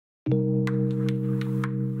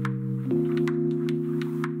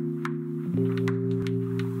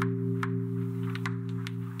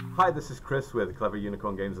Hi, this is Chris with Clever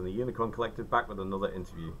Unicorn Games and the Unicorn Collective, back with another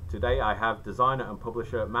interview. Today I have designer and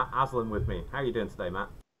publisher Matt Aslin with me. How are you doing today, Matt?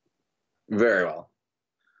 Very well.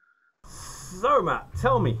 So, Matt,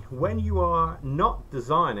 tell me, when you are not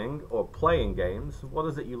designing or playing games, what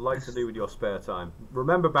is it you like to do with your spare time?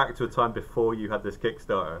 Remember back to a time before you had this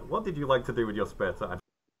Kickstarter. What did you like to do with your spare time?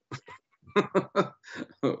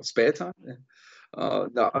 Spare time?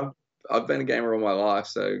 No, I've been a gamer all my life,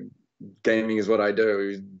 so gaming is what I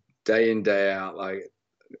do day in, day out. Like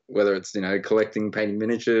whether it's collecting, painting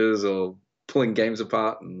miniatures, or pulling games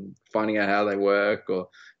apart and finding out how they work, or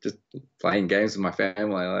just playing games with my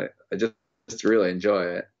family. Like I just really enjoy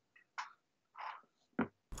it.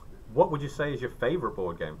 What would you say is your favorite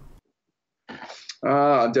board game?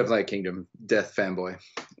 I'm definitely a Kingdom Death fanboy.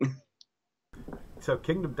 So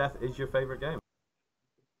Kingdom Death is your favorite game?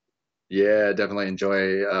 Yeah, definitely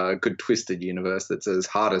enjoy a good twisted universe that's as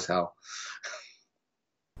hard as hell.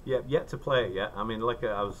 Yeah, yet to play it yet. I mean, like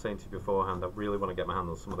I was saying to you beforehand, I really want to get my hands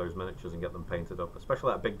on some of those miniatures and get them painted up,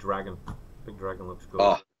 especially that big dragon. Big dragon looks cool.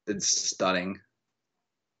 Oh, it's stunning.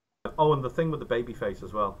 Oh, and the thing with the baby face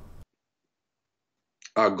as well.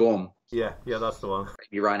 Gorm. Yeah, that's the one.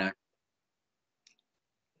 Baby Rhino.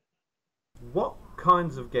 What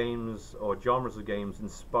kinds of games or genres of games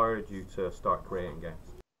inspired you to start creating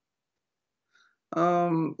games?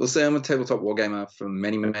 Well, say I'm a tabletop wargamer for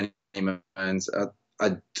many, many moons.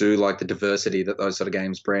 I do like the diversity that those sort of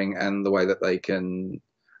games bring and the way that they can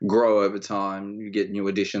grow over time. You get new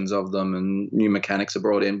editions of them and new mechanics are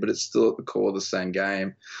brought in, but it's still at the core the same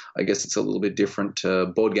game. I guess it's a little bit different to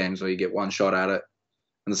board games where you get one shot at it,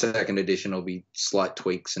 and the second edition will be slight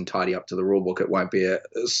tweaks and tidy up to the rulebook. It won't be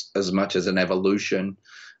as much as an evolution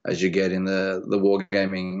as you get in the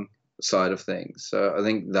wargaming side of things. So I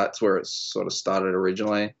think that's where it sort of started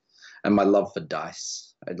originally, and my love for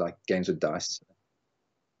dice. I like games with dice.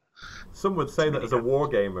 Some would say that as a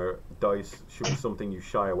wargamer, dice should be something you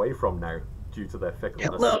shy away from now due to their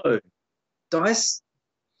fickleness. Hello,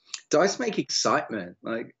 dice make excitement.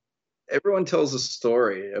 Like everyone tells a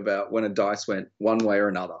story about when a dice went one way or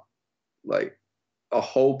another. Like a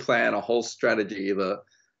whole plan, a whole strategy either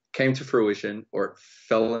came to fruition or it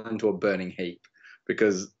fell into a burning heap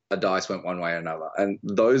because a dice went one way or another. And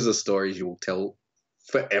those are stories you will tell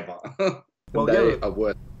forever. Well, they yeah, are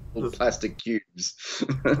worth plastic cubes.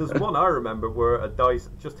 there's one I remember where a dice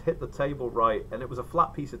just hit the table right, and it was a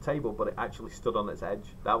flat piece of table, but it actually stood on its edge.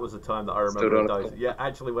 That was the time that I remember a dice. Yeah,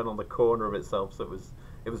 actually went on the corner of itself, so it was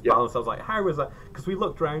balanced. I was like, how was that? Because we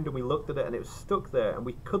looked around and we looked at it, and it was stuck there, and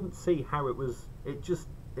we couldn't see how it was. It just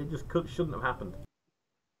shouldn't have happened.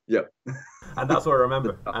 Yep. And that's what I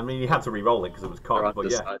remember. I mean, you had to re-roll it because it was cocked,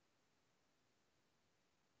 but yeah.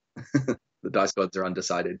 The dice gods are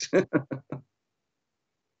undecided.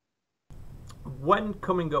 When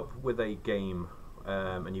coming up with a game,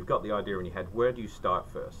 and you've got the idea in your head, where do you start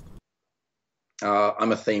first?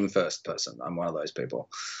 I'm a theme first person. I'm one of those people.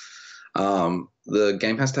 The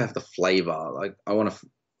game has to have the flavor. Like I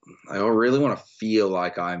really want to feel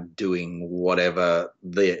like I'm doing whatever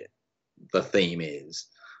the theme is.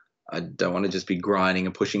 I don't want to just be grinding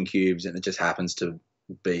and pushing cubes and it just happens to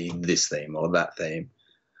be this theme or that theme.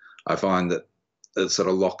 I find that it sort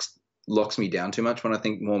of locks me down too much when I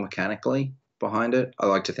think more mechanically behind it. I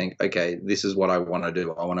like to think, okay, this is what I want to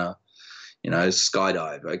do. I want to,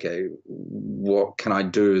 skydive. Okay, what can I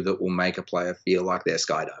do that will make a player feel like they're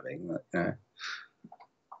skydiving?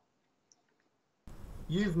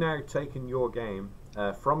 You've now taken your game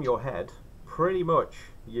from your head. Pretty much,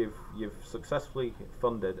 you've successfully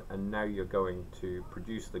funded, and now you're going to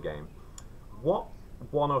produce the game. What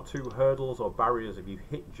one or two hurdles or barriers have you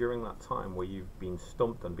hit during that time where you've been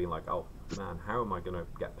stumped and been like, oh man, how am I going to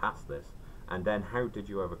get past this? And then how did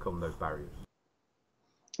you overcome those barriers?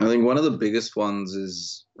 I think one of the biggest ones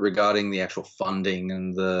is regarding the actual funding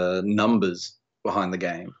and the numbers behind the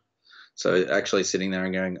game. So actually sitting there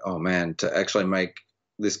and going, oh man, to actually make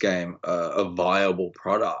this game a viable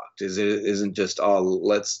product isn't just, oh,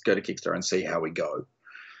 let's go to Kickstarter and see how we go.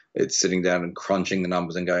 It's sitting down and crunching the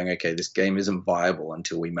numbers and going, okay, this game isn't viable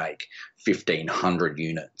until we make 1,500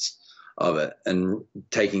 units of it, and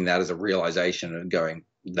taking that as a realization and going,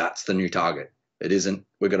 that's the new target. It isn't,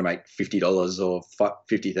 we're going to make $50 or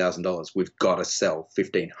 $50,000. We've got to sell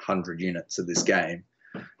 1,500 units of this game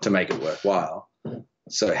to make it worthwhile.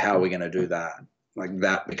 So how are we going to do that? Like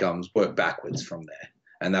that becomes work backwards from there.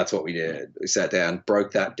 And that's what we did. We sat down,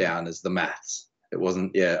 broke that down as the maths. It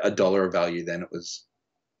wasn't, a dollar of value. Then it was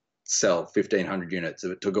sell 1,500 units.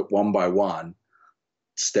 If it took it one by one,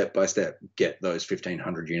 step by step, get those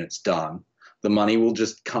 1,500 units done, the money will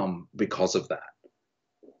just come because of that.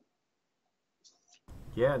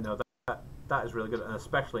 Yeah, no, that is really good, and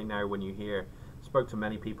especially now when you hear, spoke to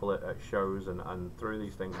many people at shows and through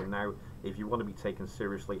these things, and now if you want to be taken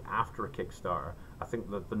seriously after a Kickstarter, I think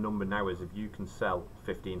that the number now is if you can sell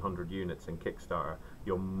 1,500 units in Kickstarter,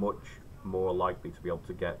 you're much more likely to be able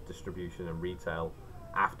to get distribution and retail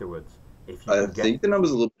afterwards. If you I can get, think the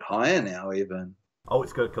number's a little bit higher now, even. oh,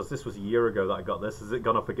 it's good because this was a year ago that I got this. Has it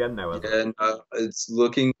gone up again now? Has it Yeah, no, it's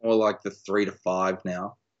looking more like the 3 to 5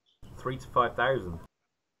 now. 3 to 5 thousand?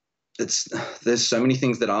 It's there's so many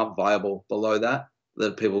things that aren't viable below that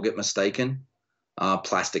that people get mistaken.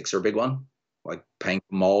 Plastics are a big one, like paint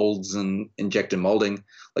molds and injected molding.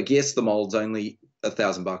 Like, yes, the mold's only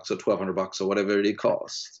 $1,000 or $1,200 or whatever it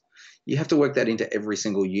costs. You have to work that into every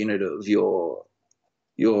single unit of your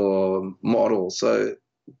model. So,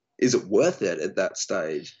 is it worth it at that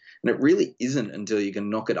stage? And it really isn't until you can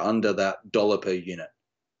knock it under that dollar per unit.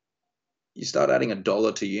 You start adding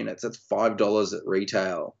 $1 to units, that's $5 at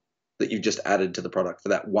retail that you've just added to the product for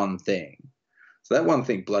that one thing. So that one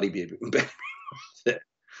thing bloody be it.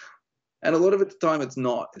 And a lot of the time it's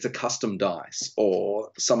not. It's a custom dice or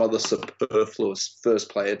some other superfluous first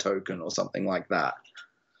player token or something like that.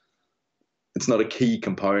 It's not a key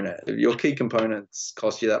component. If your key components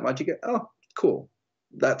cost you that much, you go, oh, cool.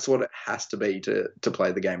 That's what it has to be to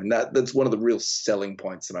play the game. And that's one of the real selling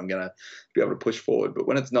points that I'm going to be able to push forward. But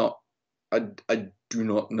when it's not, I do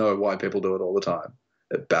not know why people do it all the time.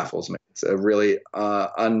 It baffles me. It's a really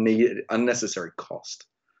unnecessary cost.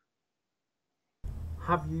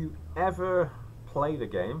 Have you ever played a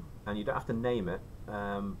game, and you don't have to name it,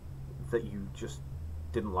 that you just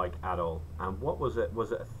didn't like at all? And what was it?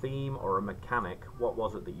 Was it a theme or a mechanic? What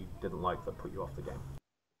was it that you didn't like that put you off the game?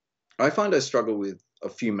 I find I struggle with a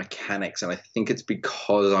few mechanics, and I think it's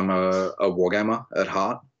because I'm a wargamer at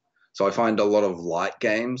heart. So I find a lot of light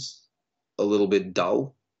games a little bit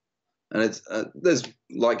dull. And it's there's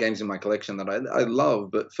light games in my collection that I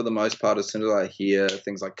love, but for the most part, as soon as I hear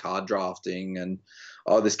things like card drafting and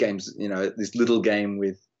this game's this little game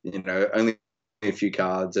with only a few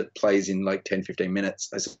cards, it plays in like 10-15 minutes.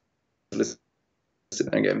 I sit there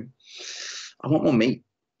and go, I want more meat.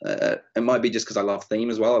 It might be just because I love theme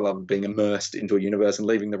as well. I love being immersed into a universe and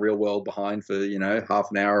leaving the real world behind for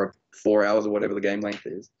half an hour or 4 hours or whatever the game length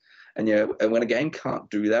is. And and when a game can't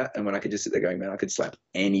do that, and when I could just sit there going, man, I could slap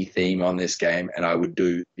any theme on this game and I would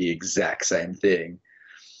do the exact same thing.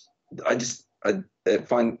 I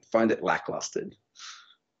find it lackluster.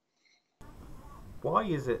 Why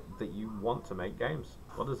is it that you want to make games?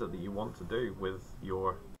 What is it that you want to do with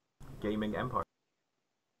your gaming empire?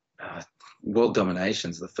 World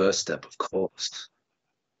domination's the first step, of course.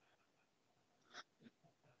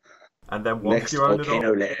 And then once Next, you own it all,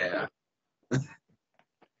 volcano lair.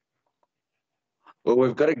 Well,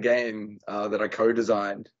 we've got a game that I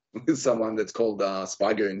co-designed with someone that's called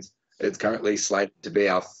Spy Goons. It's currently slated to be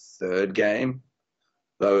our third game,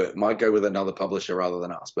 though it might go with another publisher rather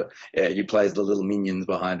than us. But yeah, you play as the little minions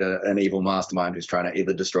behind an evil mastermind who's trying to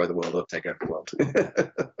either destroy the world or take over the world.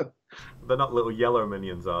 they're not little yellow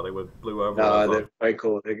minions, are they, with blue No, overalls? they're very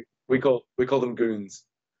cool. We call them goons,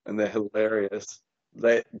 and they're hilarious.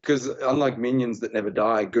 Because unlike minions that never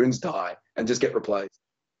die, goons die and just get replaced.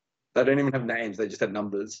 They don't even have names; they just have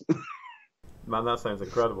numbers. Man, that sounds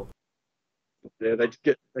incredible. Yeah,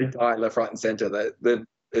 they die left, right, and center.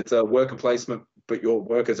 It's a worker placement, but your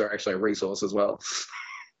workers are actually a resource as well.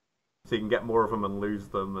 So you can get more of them and lose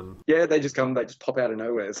them, and Yeah, they just pop out of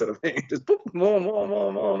nowhere, sort of thing. Just poof, more.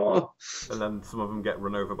 and then some of them get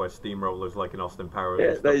run over by steamrollers, like in Austin Powers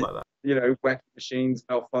Yeah, and stuff like that. wacky machines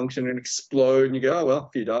malfunction and explode, and you go, oh well,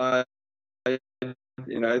 if you die,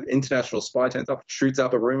 international spy turns up, shoots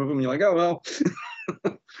up a room of them, and you're like, oh well.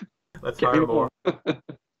 Let's Get hire me more.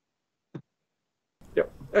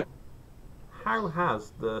 Yep. How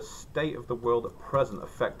has the state of the world at present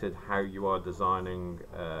affected how you are designing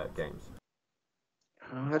games?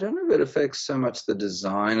 I don't know if it affects so much the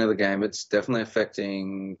design of the game. It's definitely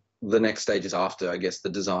affecting the next stages after, I guess, the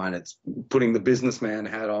design. It's putting the businessman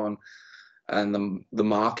hat on and the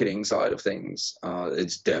marketing side of things.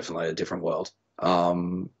 It's definitely a different world.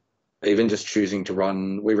 Even just choosing to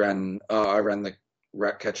run, I ran the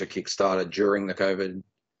Ratcatcher Kickstarter during the COVID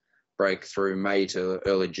break through May to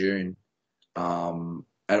early June. And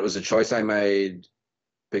it was a choice I made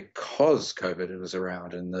because COVID was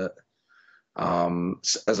around, and that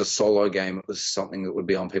as a solo game, it was something that would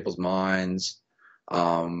be on people's minds.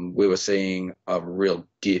 We were seeing a real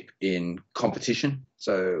dip in competition.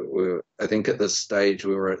 So I think at this stage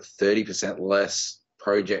we were at 30% less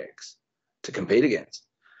projects to compete against.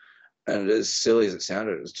 And as silly as it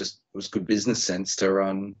sounded, it was good business sense to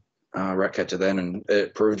run Ratcatcher then, and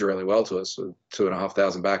it proved really well to us with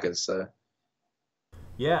 2,500 backers. So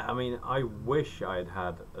Yeah, I mean, I wish I had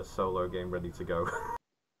had a solo game ready to go.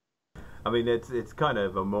 I mean, it's kind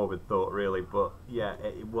of a morbid thought, really, but yeah,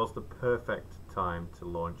 it was the perfect time to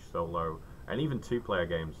launch solo, and even two-player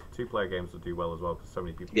games. Two-player games would do well as well because so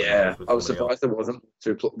many people play yeah, this with I was somebody else. surprised there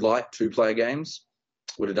wasn't light two-player games.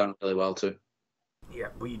 Would have done really well too. Yeah,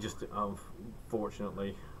 but you just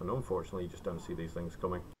unfortunately and unfortunately, you just don't see these things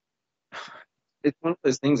coming. It's one of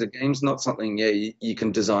those things. A game's not something, you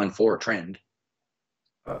can design for a trend.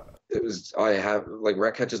 It was I have like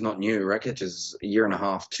Ratcatcher's not new. Ratcatcher's a year and a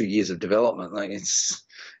half, 2 years of development. Like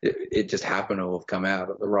it just happened to have come out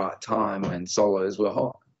at the right time when solos were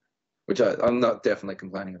hot, which I'm not definitely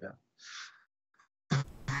complaining about.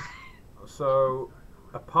 So,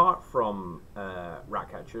 apart from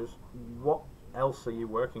Ratcatchers, what else are you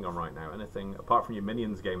working on right now? Anything apart from your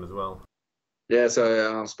Minions game as well? Yeah,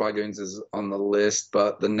 so Spy Goons is on the list,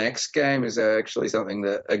 but the next game is actually something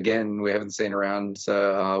that again we haven't seen around.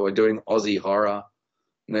 So we're doing Aussie horror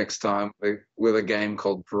next time with a game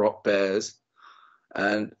called Drop Bears.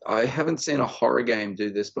 And I haven't seen a horror game do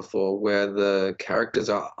this before where the characters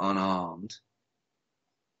are unarmed.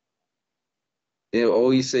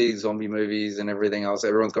 All you see is zombie movies and everything else.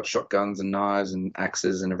 Everyone's got shotguns and knives and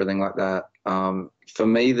axes and everything like that. For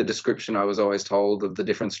me, the description I was always told of the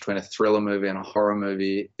difference between a thriller movie and a horror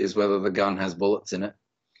movie is whether the gun has bullets in it.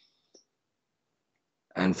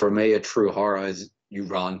 And for me, a true horror is you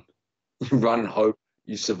run, you run and hope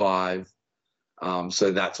you survive.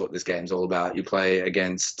 So that's what this game's all about. You play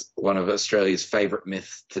against one of Australia's favourite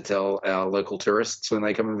myths to tell our local tourists when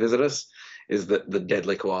they come and visit us is that the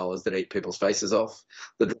deadly koalas that eat people's faces off,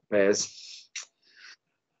 the drop bears.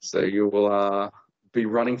 So you will be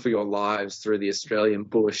running for your lives through the Australian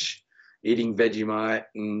bush, eating Vegemite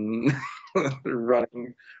and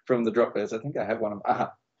running from the drop bears. I think I have one of them.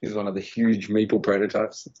 Here's one of the huge meeple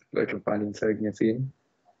prototypes that I can find in Sogan here.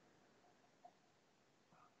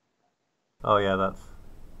 Oh yeah,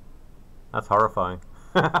 that's horrifying.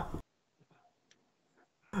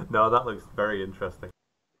 No, that looks very interesting.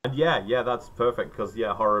 And yeah, that's perfect because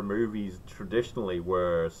yeah, horror movies traditionally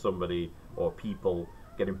were somebody or people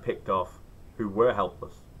getting picked off who were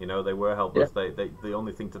helpless. You know, they were Yeah. helpless. They the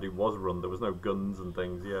only thing to do was run. There was no guns and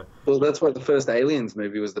things. Yeah, Well, that's why the first Aliens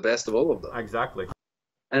movie was the best of all of them. exactly.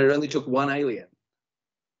 And it only took one alien.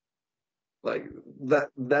 Like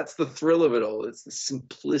that's the thrill of it all. It's the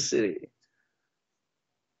simplicity.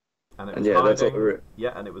 And it And was yeah, that's what hiding.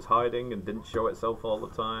 Yeah, and it was hiding and didn't show itself all the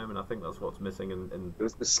time. And I think that's what's missing in it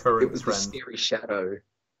was the current the trend. scary shadow.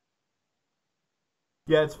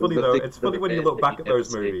 Yeah, it's It was funny the though. thing It's under funny the when you bed look that back you at never those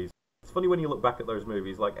see. movies. It's funny when you look back at those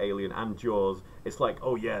movies like Alien and Jaws. It's like,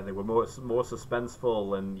 oh yeah, they were more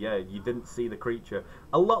suspenseful, and yeah, you didn't see the creature.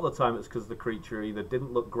 A lot of the time, it's because the creature either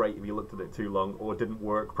didn't look great if you looked at it too long, or didn't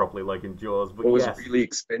work properly, like in Jaws. But It was yes, really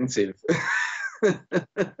expensive.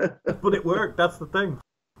 but it worked. That's the thing.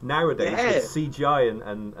 Nowadays, with Yeah. CGI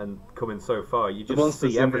and coming so far, you The just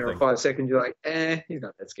monster's see in there in everything. 5 seconds. You're like, he's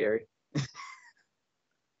not that scary.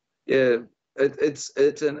 Yeah,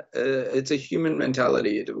 it's a human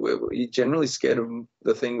mentality. We're generally scared of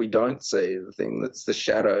the thing we don't see, the thing that's the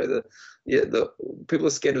shadow. The people are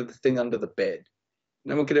scared of the thing under the bed.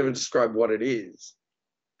 No one could ever describe what it is,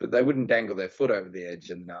 but they wouldn't dangle their foot over the edge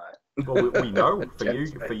in the Well, we know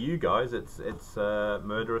night. for you guys, it's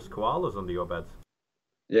murderous koalas under your beds.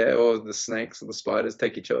 Yeah, or the snakes or the spiders.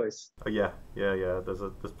 Take your choice. Oh yeah. There's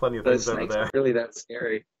plenty of Those things over snakes there. aren't really that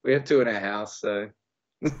scary. We have two in our house, so.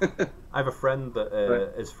 I have a friend that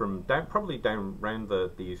But is from probably down around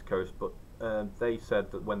the East Coast, but they said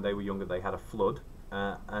that when they were younger they had a flood,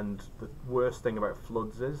 and the worst thing about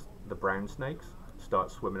floods is the brown snakes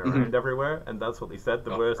start swimming around everywhere, and that's what they said.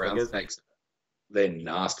 The worst thing brown is, snakes, they're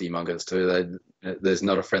nasty muggers too. There's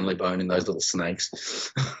not a friendly bone in those little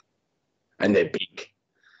snakes, and they're big.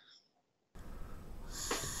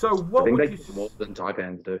 so I what think would they you? kill more than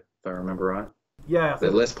taipans do, if I remember right. Yeah, I They're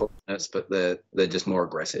think less poisonous, but they're just more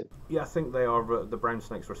aggressive. yeah, I think they are the brown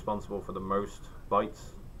snakes responsible for the most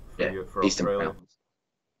bites Yeah, for eastern Australia. browns.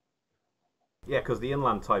 Yeah, because the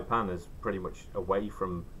inland taipan is pretty much away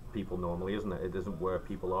from people normally, isn't it? It isn't where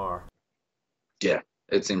people are. Yeah,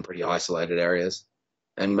 it's in pretty isolated areas,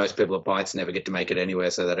 and most people at bites never get to make it anywhere,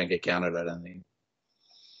 so they don't get counted. I don't think.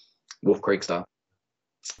 Wolf Creek style.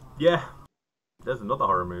 Yeah, there's another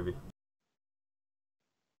horror movie.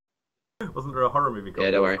 Wasn't there a horror movie Yeah,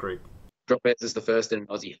 called don't Wolf worry. Creek? Drop Bears is the first in an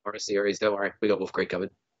Aussie horror series. Don't worry, we got Wolf Creek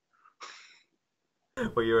covered.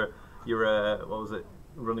 Where you're what was it?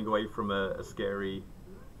 Running away from a scary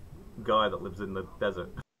guy that lives in the desert.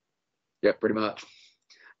 Yeah, pretty much.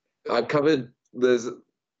 I've covered. There's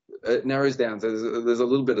it narrows down. So there's a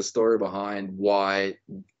little bit of story behind why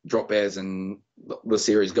Drop Bears and the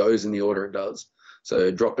series goes in the order it does.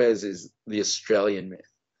 So Drop Bears is the Australian myth.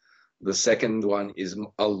 The second one is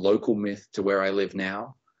a local myth to where I live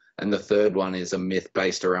now, and the third one is a myth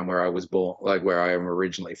based around where I was born, like where I am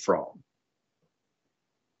originally from.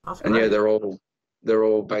 That's And great. yeah, they're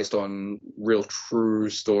all based on real true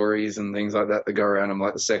stories and things like that go around them.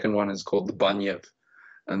 Like the second one is called the Bunyip,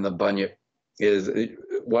 and the Bunyip is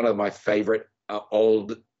one of my favorite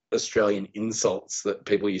old Australian insults that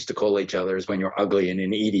people used to call each other is when you're ugly and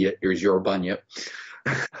an idiot, you're a Bunyip.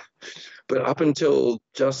 But up until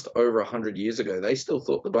just over 100 years ago, they still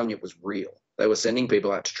thought the Bunyip was real. They were sending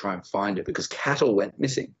people out to try and find it because cattle went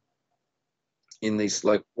missing in these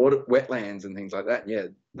like wetlands and things like that. And yeah,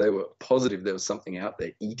 they were positive there was something out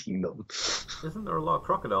there eating them. Isn't there a lot of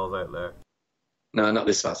crocodiles out there? No, not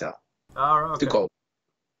this far south. Oh, right, Too okay. cold.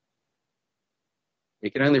 You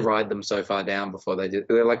can only ride them so far down before they do.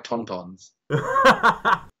 They're like tauntauns.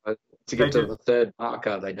 To get to the third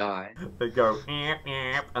marker, they die. They go and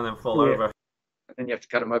then fall over. And then you have to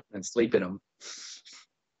cut them open and sleep in them.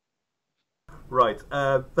 Right.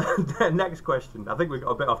 Next question. I think we got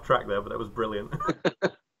a bit off track there, but that was brilliant.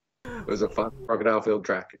 It was a fun crocodile field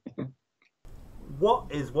track. What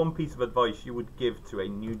is one piece of advice you would give to a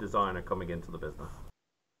new designer coming into the business?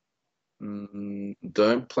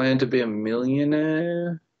 Don't plan to be a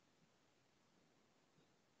millionaire.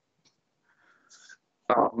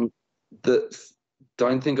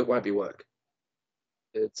 Don't think it won't be work.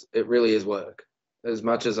 It really is work. As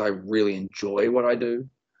much as I really enjoy what I do,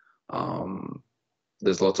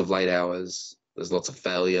 there's lots of late hours. There's lots of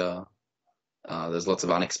failure. There's lots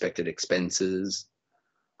of unexpected expenses.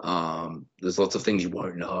 There's lots of things you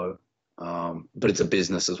won't know. But it's a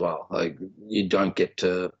business as well. Like you don't get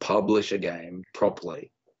to publish a game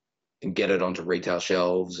properly and get it onto retail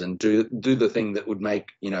shelves and do the thing that would make,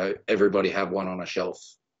 everybody have one on a shelf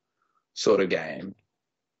sort of game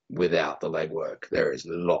without the legwork. There is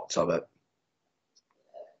lots of it.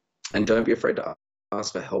 And don't be afraid to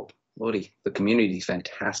ask for help. Lordy, the community is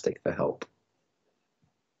fantastic for help.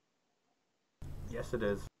 Yes, it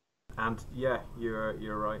is. And yeah,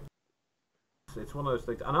 you're right. It's one of those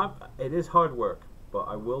things, and it is hard work. But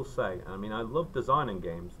I will say, I mean, I love designing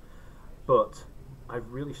games, but I've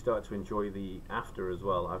really started to enjoy the after as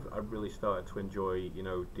well. I've really started to enjoy,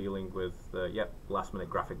 dealing with last minute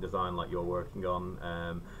graphic design like you're working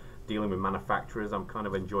on. Dealing with manufacturers, I'm kind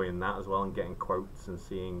of enjoying that as well, and getting quotes and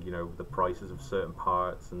seeing, the prices of certain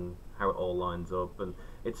parts and how it all lines up. And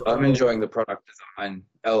I'm enjoying the product design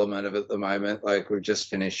element of it at the moment. Like we've just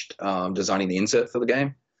finished designing the insert for the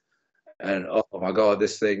game. And oh my god,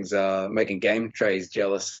 this thing's making game trays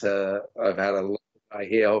jealous. I've had a guy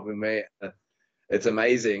here helping me. It's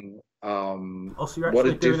amazing. So you're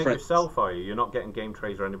actually doing it yourself, are you? You're not getting game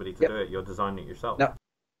trays or anybody to do it. You're designing it yourself. No,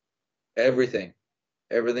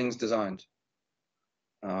 everything's designed.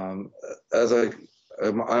 As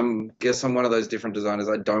I'm guess I'm one of those different designers.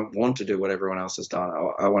 I don't want to do what everyone else has done.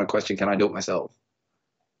 I want to question, can I do it myself?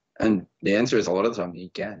 And the answer is a lot of the time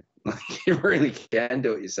you can. You really can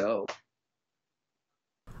do it yourself.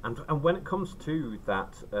 And when it comes to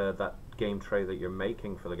that game tray that you're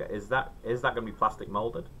making for the game, is that going to be plastic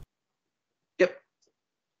molded? Yep.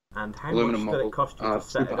 And how much did it cost you to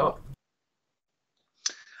set it up?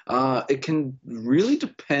 It can really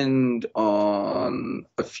depend on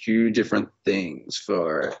a few different things.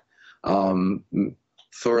 For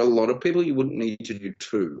a lot of people, you wouldn't need to do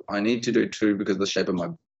two. I need to do two because of the shape of my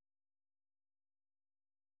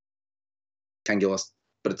rectangular,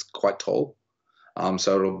 but it's quite tall.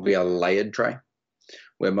 So it'll be a layered tray,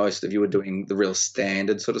 where most of you are doing the real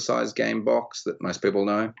standard sort of size game box that most people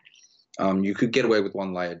know. You could get away with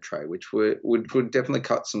one layered tray, which would definitely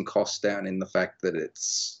cut some costs down in the fact that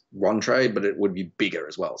it's one tray, but it would be bigger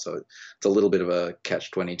as well. So it's a little bit of a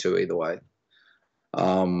catch-22 either way.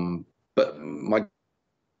 But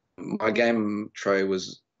my game tray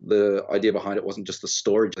was, the idea behind it wasn't just the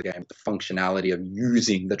storage of the game, the functionality of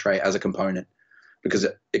using the tray as a component, because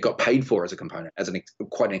it got paid for as a component, as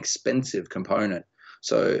quite an expensive component.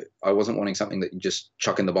 So I wasn't wanting something that you just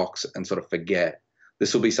chuck in the box and sort of forget.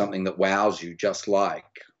 This will be something that wows you, just like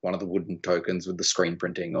one of the wooden tokens with the screen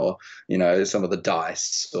printing, or some of the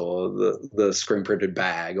dice, or the screen printed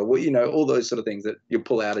bag, or all those sort of things that you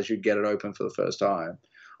pull out as you get it open for the first time.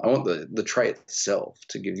 I want the tray itself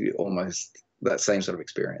to give you almost that same sort of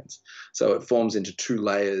experience. So it forms into two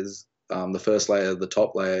layers. The first layer, the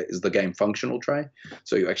top layer, is the game functional tray.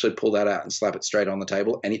 So you actually pull that out and slap it straight on the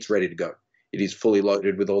table, and it's ready to go. It is fully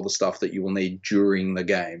loaded with all the stuff that you will need during the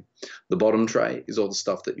game. The bottom tray is all the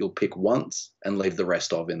stuff that you'll pick once and leave the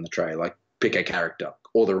rest of in the tray, like pick a character,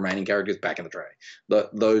 all the remaining characters back in the tray.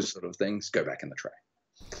 Those sort of things go back in the tray.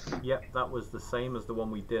 Yep, that was the same as the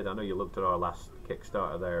one we did. I know you looked at our last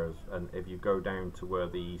Kickstarter there, and if you go down to where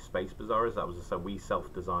the Space Bazaar is, that was so we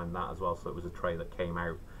self-designed that as well. So it was a tray that came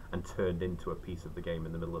out and turned into a piece of the game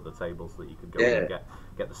in the middle of the table, so that you could go in and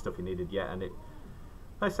get the stuff you needed. Yeah, and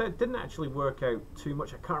I said it didn't actually work out too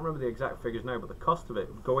much. I can't remember the exact figures now, but the cost of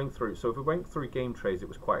it going through. So if we went through game trays, it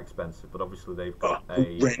was quite expensive. But obviously they've got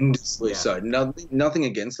horrendously so. Nothing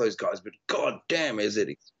against those guys, but god damn, is it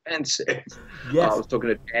expensive? Yes. I was talking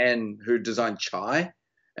to Dan, who designed Chai,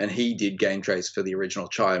 and he did game trays for the original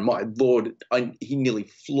Chai. And my lord, he nearly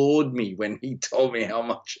floored me when he told me how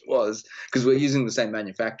much it was, because we're using the same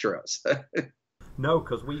manufacturer. So. No,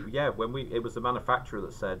 because it was the manufacturer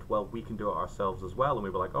that said, well, we can do it ourselves as well, and we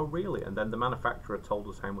were like, oh really? And then the manufacturer told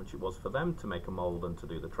us how much it was for them to make a mold and to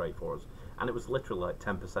do the tray for us, and it was literally like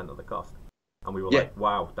 10% of the cost. And we were like,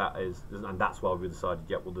 wow, and that's why we decided,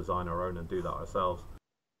 we'll design our own and do that ourselves.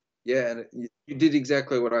 Yeah, and you did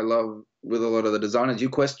exactly what I love with a lot of the designers. You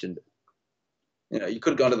questioned it. You know, you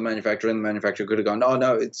could have gone to the manufacturer, and the manufacturer could have gone,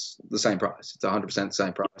 no, it's the same price. It's 100% the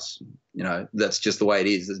same price. You know, that's just the way it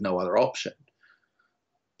is. There's no other option.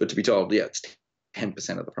 But to be told, it's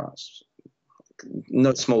 10% of the price.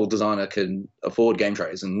 No small designer can afford game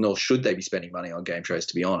trays, and nor should they be spending money on game trays,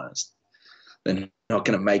 to be honest. They're not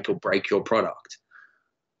going to make or break your product.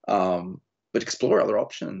 But explore other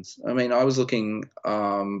options. I mean, I was looking,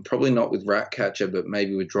 probably not with Ratcatcher, but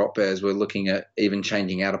maybe with Drop Bears, we're looking at even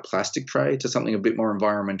changing out a plastic tray to something a bit more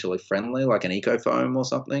environmentally friendly, like an eco foam or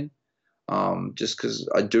something. Just because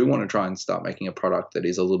I do want to try and start making a product that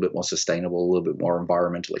is a little bit more sustainable, a little bit more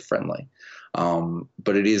environmentally friendly.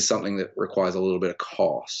 But it is something that requires a little bit of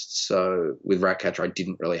cost. So with Ratcatcher, I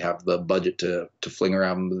didn't really have the budget to fling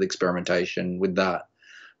around with experimentation with that.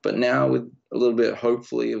 But now with a little bit,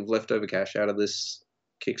 hopefully, of leftover cash out of this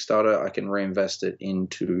Kickstarter, I can reinvest it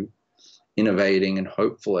into innovating and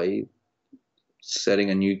hopefully setting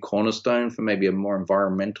a new cornerstone for maybe a more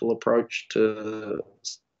environmental approach to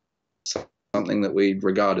something that we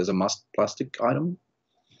regard as a must plastic item.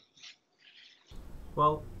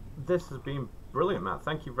 Well, this has been brilliant, Matt.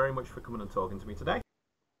 Thank you very much for coming and talking to me today.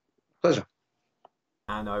 Pleasure.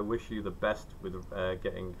 And I wish you the best with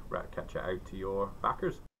getting Ratcatcher out to your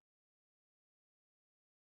backers.